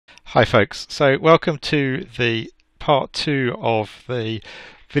Hi folks, so welcome to the part 2 of the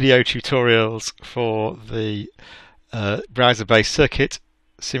video tutorials for the browser-based circuit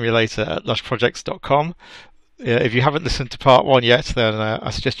simulator at lushprojects.com. If you haven't listened to part 1 yet, then I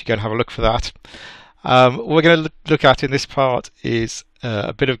suggest you go and have a look for that. What we're going to look at in this part is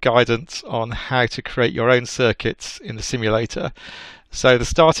a bit of guidance on how to create your own circuits in the simulator. So the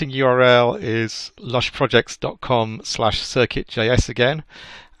starting URL is lushprojects.com/circuitjs again.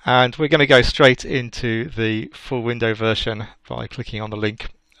 And we're going to go straight into the full window version by clicking on the link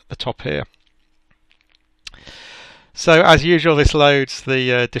at the top here. So as usual, this loads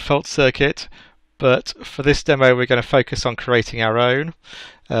the default circuit, but for this demo we're going to focus on creating our own.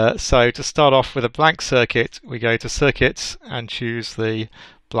 So to start off with a blank circuit, we go to Circuits and choose the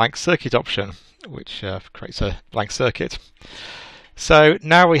blank circuit option, which creates a blank circuit. So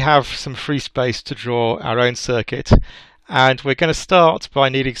now we have some free space to draw our own circuit. And we're going to start by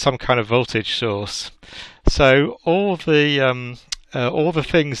needing some kind of voltage source. So all the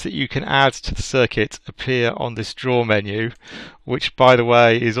things that you can add to the circuit appear on this draw menu, which by the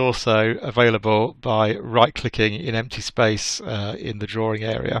way is also available by right-clicking in empty space in the drawing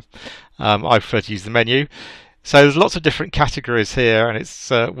area. I prefer to use the menu. So there's lots of different categories here, and it's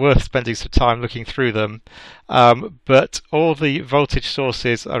worth spending some time looking through them. But all the voltage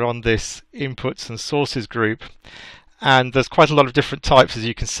sources are on this Inputs and Sources group. And there's quite a lot of different types, as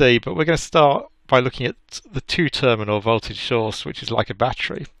you can see, but we're going to start by looking at the two-terminal voltage source, which is like a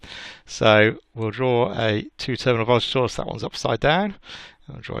battery. So we'll draw a two-terminal voltage source. That one's upside down.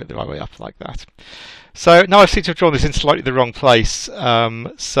 I'll draw it the right way up like that. So now I seem to have drawn this in slightly the wrong place,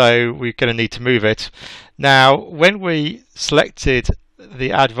 so we're going to need to move it. Now, when we selected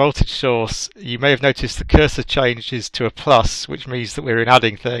the add voltage source, you may have noticed the cursor changes to a plus, which means that we're in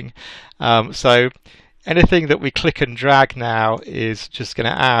adding thing. So anything that we click and drag now is just going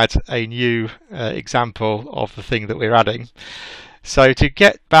to add a new example of the thing that we're adding. So to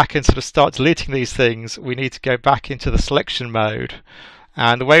get back and sort of start deleting these things, we need to go back into the selection mode.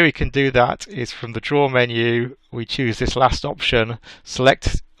 And the way we can do that is from the draw menu, we choose this last option,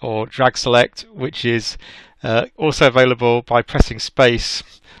 select or drag select, which is also available by pressing space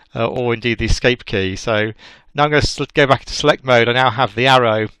or indeed the escape key. So now I'm going to go back into select mode. I now have the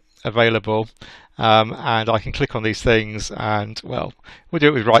arrow available. And I can click on these things, and well, we'll do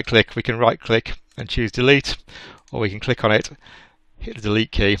it with right click. We can right click and choose delete, or we can click on it, hit the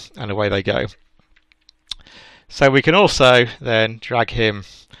delete key, and away they go. So we can also then drag him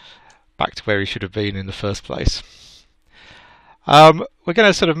back to where he should have been in the first place. We're going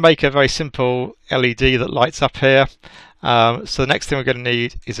to sort of make a very simple LED that lights up here. So the next thing we're going to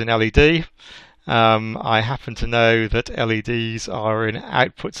need is an LED. I happen to know that LEDs are in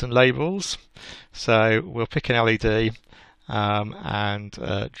outputs and labels, so we'll pick an LED and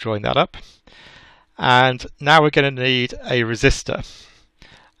join that up. And now we're going to need a resistor.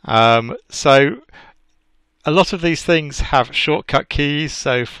 So a lot of these things have shortcut keys.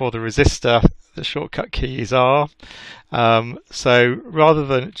 So for the resistor, the shortcut key is R. So rather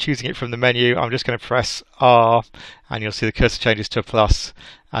than choosing it from the menu, I'm just going to press R, and you'll see the cursor changes to a plus.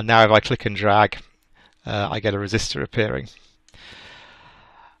 And now if I click and drag, I get a resistor appearing.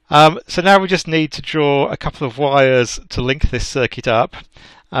 So now we just need to draw a couple of wires to link this circuit up.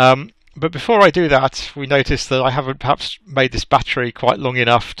 But before I do that, we notice that I haven't perhaps made this battery quite long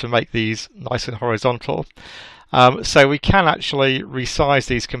enough to make these nice and horizontal. So we can actually resize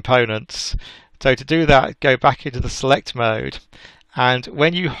these components. So to do that, go back into the select mode. And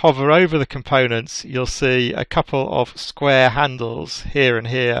when you hover over the components, you'll see a couple of square handles here and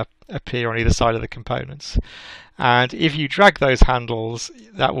here appear on either side of the components. And if you drag those handles,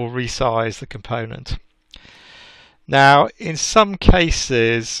 that will resize the component. Now, in some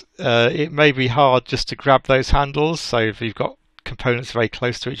cases, it may be hard just to grab those handles. So if you've got components very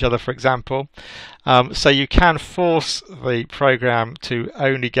close to each other, for example. So you can force the program to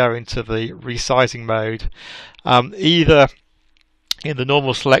only go into the resizing mode, either in the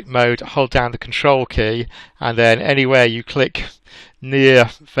normal select mode, hold down the control key, and then anywhere you click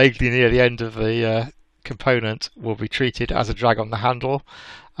vaguely near the end of the component will be treated as a drag on the handle.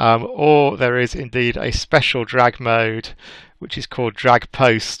 Or there is indeed a special drag mode, which is called drag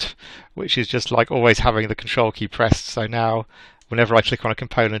post, which is just like always having the control key pressed. So now whenever I click on a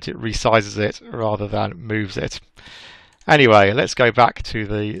component, it resizes it rather than moves it. Anyway, let's go back to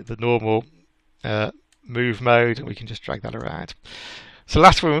the normal move mode, and we can just drag that around. So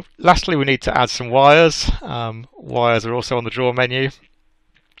lastly, we need to add some wires. Wires are also on the draw menu,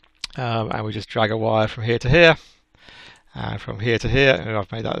 and we just drag a wire from here to here, and from here to here. And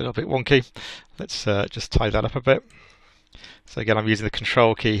I've made that a little bit wonky. Let's just tie that up a bit. So again, I'm using the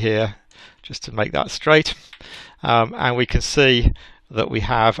control key here just to make that straight. And we can see that we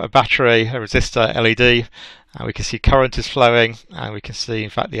have a battery, a resistor, LED, and we can see current is flowing, and we can see in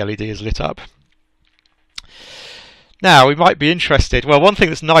fact the LED is lit up. Now we might be interested, well, one thing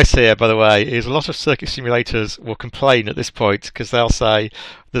that's nice here, by the way, is a lot of circuit simulators will complain at this point because they'll say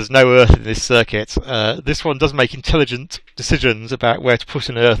there's no earth in this circuit. This one does make intelligent decisions about where to put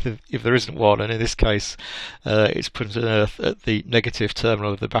an earth if there isn't one, and in this case it's put an earth at the negative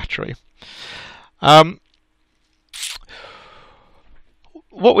terminal of the battery.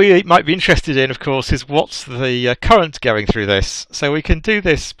 What we might be interested in, of course, is what's the current going through this. So we can do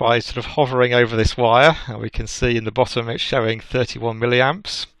this by sort of hovering over this wire, and we can see in the bottom it's showing 31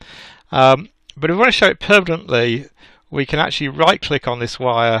 milliamps. But if we want to show it permanently, we can actually right click on this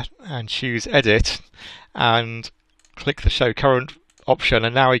wire and choose Edit and click the Show Current option,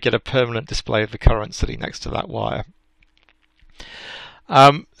 and now we get a permanent display of the current sitting next to that wire.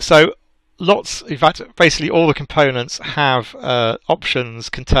 In fact, basically all the components have options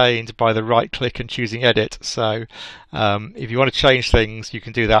contained by the right click and choosing Edit. So if you want to change things, you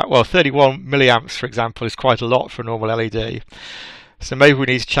can do that. Well, 31 milliamps, for example, is quite a lot for a normal LED. So maybe we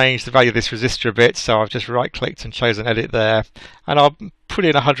need to change the value of this resistor a bit. So I've just right clicked and chosen Edit there. And I'll put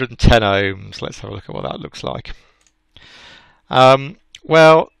in 110 ohms. Let's have a look at what that looks like.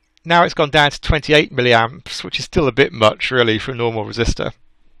 Well, now it's gone down to 28 milliamps, which is still a bit much really for a normal resistor.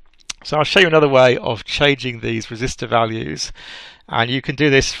 So I'll show you another way of changing these resistor values, and you can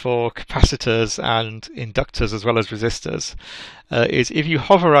do this for capacitors and inductors as well as resistors. Is if you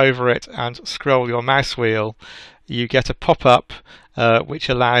hover over it and scroll your mouse wheel, you get a pop-up which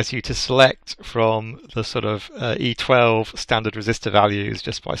allows you to select from the sort of E12 standard resistor values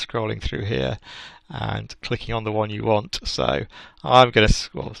just by scrolling through here and clicking on the one you want. So I'm going to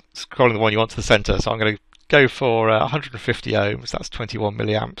scrolling the one you want to the center, so I'm going to go for 150 ohms, that's 21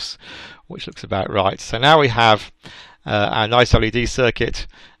 milliamps, which looks about right. So now we have our nice LED circuit,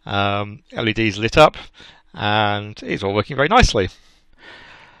 LEDs lit up, and it's all working very nicely.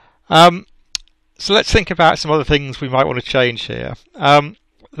 So let's think about some other things we might want to change here.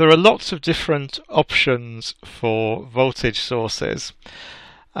 There are lots of different options for voltage sources.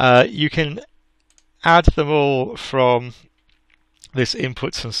 You can add them all from this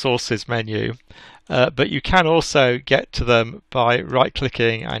Inputs and Sources menu. But you can also get to them by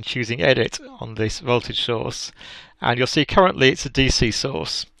right-clicking and choosing Edit on this voltage source. And you'll see currently it's a DC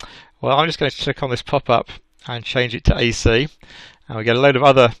source. Well, I'm just going to click on this pop-up and change it to AC. And we get a load of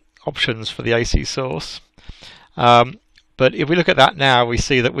other options for the AC source. But if we look at that now, we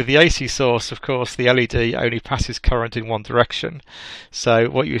see that with the AC source, of course, the LED only passes current in one direction. So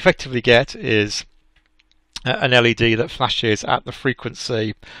what you effectively get is an LED that flashes at the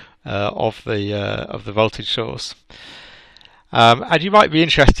frequency of the voltage source. And you might be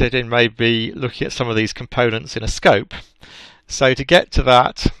interested in maybe looking at some of these components in a scope. So to get to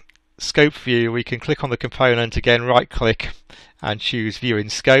that scope view, we can click on the component, again right click and choose View in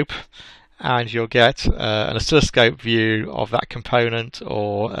Scope, and you'll get an oscilloscope view of that component,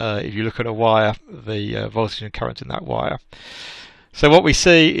 or if you look at a wire, the voltage and current in that wire. So what we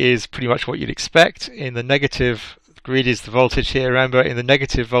see is pretty much what you'd expect. In the negative grid is the voltage here. Remember, in the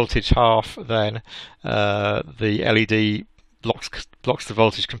negative voltage half, then the LED blocks the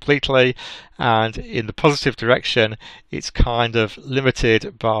voltage completely, and in the positive direction, it's kind of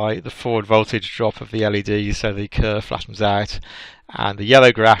limited by the forward voltage drop of the LED, so the curve flattens out. And the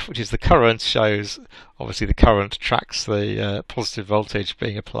yellow graph, which is the current, shows obviously the current tracks the positive voltage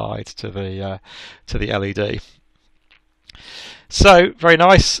being applied to the LED. So very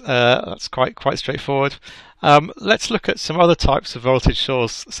nice. That's quite straightforward. Let's look at some other types of voltage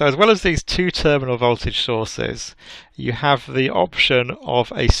source. So as well as these two terminal voltage sources, you have the option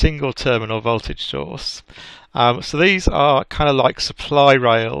of a single terminal voltage source. So these are kind of like supply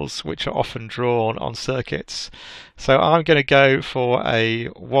rails which are often drawn on circuits. So I'm going to go for a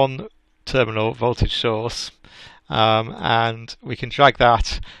one terminal voltage source, and we can drag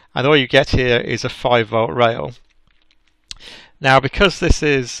that, and all you get here is a 5-volt rail. Now, because this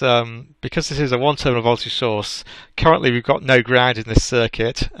is a one-terminal voltage source, currently we've got no ground in this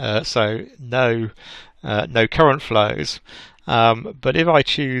circuit, so no current flows. But if I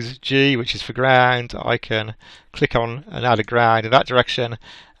choose G, which is for ground, I can click on and add a ground in that direction,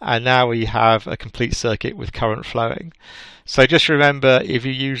 and now we have a complete circuit with current flowing. So just remember, if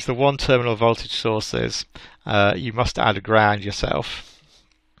you use the one-terminal voltage sources, you must add a ground yourself.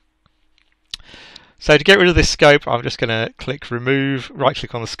 So to get rid of this scope, I'm just going to click Remove, right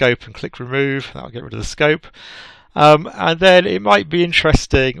click on the scope and click Remove. That'll get rid of the scope. And then it might be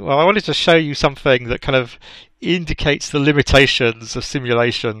interesting. Well, I wanted to show you something that kind of indicates the limitations of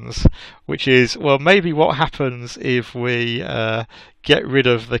simulations, which is, well, maybe what happens if we get rid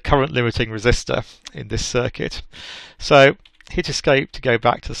of the current limiting resistor in this circuit. So hit escape to go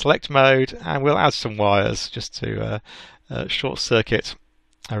back to the select mode, and we'll add some wires just to short circuit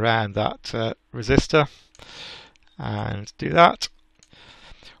around that resistor, and do that.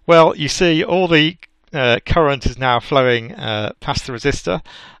 Well, you see all the current is now flowing past the resistor,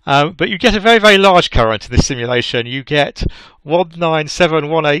 but you get a very, very large current in this simulation. You get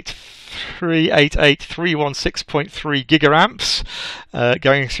 19718388316.3 gigaamps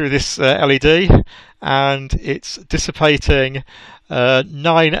going through this LED, and it's dissipating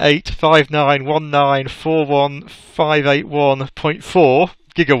 9859194151,581.4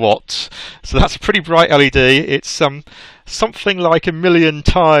 gigawatts. So that's a pretty bright LED. It's something like 1,000,000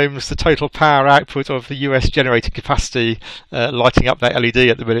 times the total power output of the US generating capacity lighting up that LED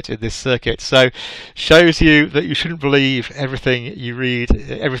at the minute in this circuit. So shows you that you shouldn't believe everything you read,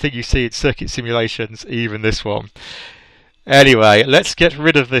 everything you see in circuit simulations, even this one. Anyway, let's get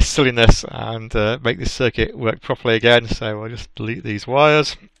rid of this silliness and make this circuit work properly again. So I'll just delete these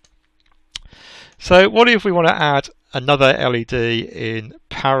wires. So what if we want to add another LED in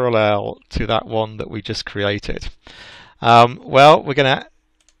parallel to that one that we just created? Well, we're going to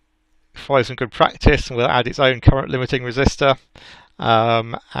follow some good practice, and we'll add its own current limiting resistor,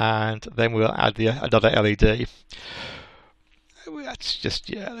 and then we'll add another LED. Let's just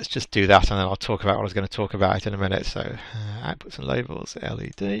do that, and then I'll talk about what I was going to talk about in a minute. So outputs and labels,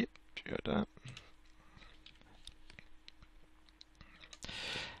 LED.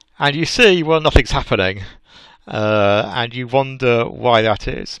 And you see, well, nothing's happening, and you wonder why that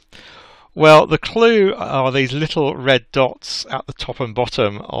is. Well, the clue are these little red dots at the top and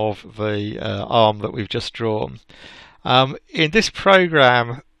bottom of the arm that we've just drawn. In this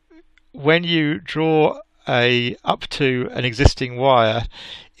program, when you draw up to an existing wire,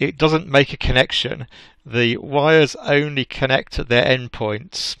 it doesn't make a connection. The wires only connect at their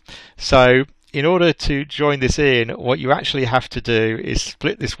endpoints. So in order to join this in, what you actually have to do is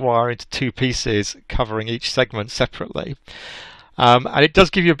split this wire into two pieces, covering each segment separately. And it does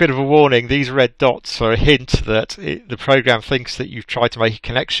give you a bit of a warning. These red dots are a hint that the program thinks that you've tried to make a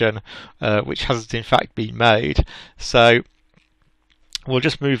connection which hasn't in fact been made. So we'll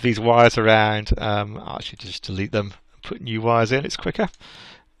just move these wires around. I'll actually just delete them and put new wires in. It's quicker.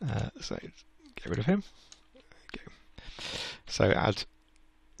 So get rid of him. Okay. So add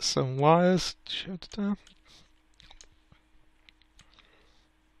some wires.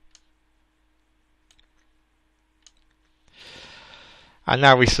 And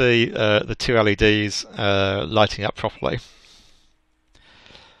now we see the two LEDs lighting up properly.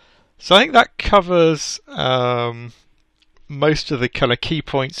 So I think that covers most of the kind of key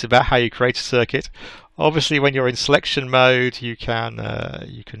points about how you create a circuit. Obviously, when you're in selection mode, you can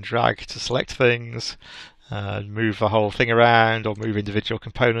drag to select things, move the whole thing around, or move individual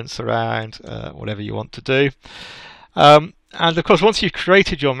components around, whatever you want to do. And of course, once you've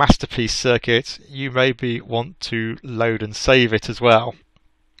created your masterpiece circuit, you maybe want to load and save it as well.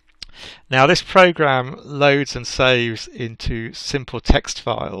 Now, this program loads and saves into simple text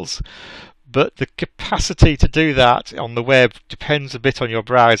files, but the capacity to do that on the web depends a bit on your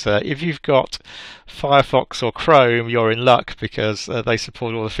browser. If you've got Firefox or Chrome, you're in luck because they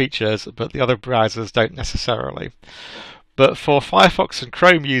support all the features, but the other browsers don't necessarily. But for Firefox and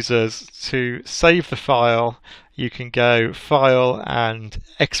Chrome users, to save the file, you can go File and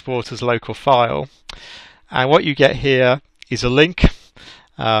Export as Local File. And what you get here is a link,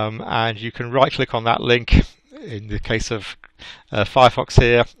 and you can right click on that link in the case of Firefox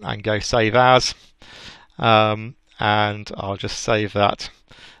here and go Save As. And I'll just save that.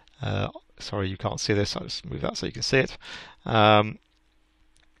 Sorry, you can't see this. I'll just move that so you can see it.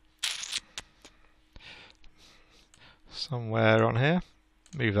 Somewhere on here.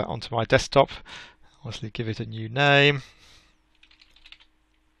 Move that onto my desktop. Obviously give it a new name.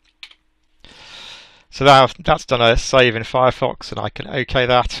 So now that's done a save in Firefox, and I can OK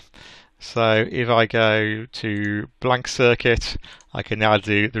that. So if I go to blank circuit, I can now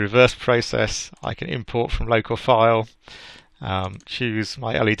do the reverse process. I can import from local file, choose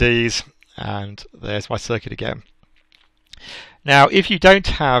my LEDs, and there's my circuit again. Now, if you don't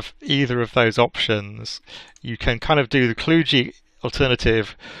have either of those options, you can kind of do the kludgy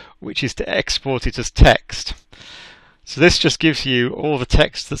alternative, which is to export it as text. So this just gives you all the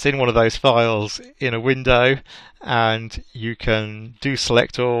text that's in one of those files in a window, and you can do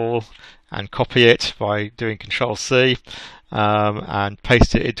select all and copy it by doing Control-C and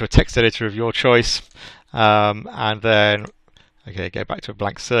paste it into a text editor of your choice. and then go back to a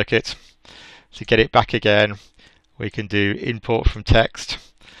blank circuit. To get it back again, we can do import from text,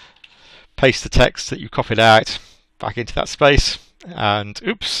 paste the text that you copied out back into that space, and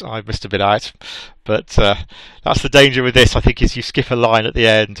oops, I missed a bit out, but that's the danger with this, I think, is you skip a line at the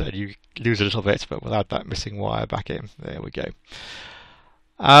end and you lose a little bit, but we'll add that missing wire back in. There we go.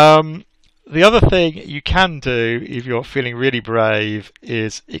 The other thing you can do, if you're feeling really brave,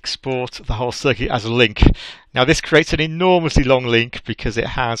 is export the whole circuit as a link. Now this creates an enormously long link because it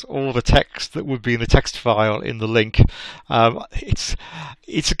has all the text that would be in the text file in the link. It's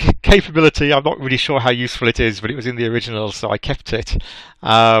a capability, I'm not really sure how useful it is, but it was in the original, so I kept it.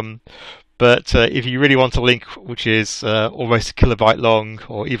 But if you really want a link which is almost a kilobyte long,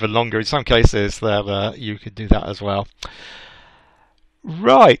 or even longer in some cases, then you could do that as well.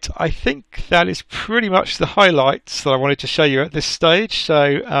 Right, I think that is pretty much the highlights that I wanted to show you at this stage.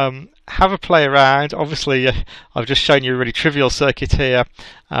 So have a play around. Obviously, I've just shown you a really trivial circuit here,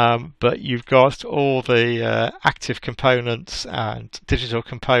 but you've got all the active components and digital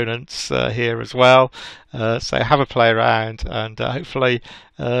components here as well. So have a play around and hopefully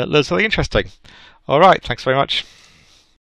learn something interesting. All right, thanks very much.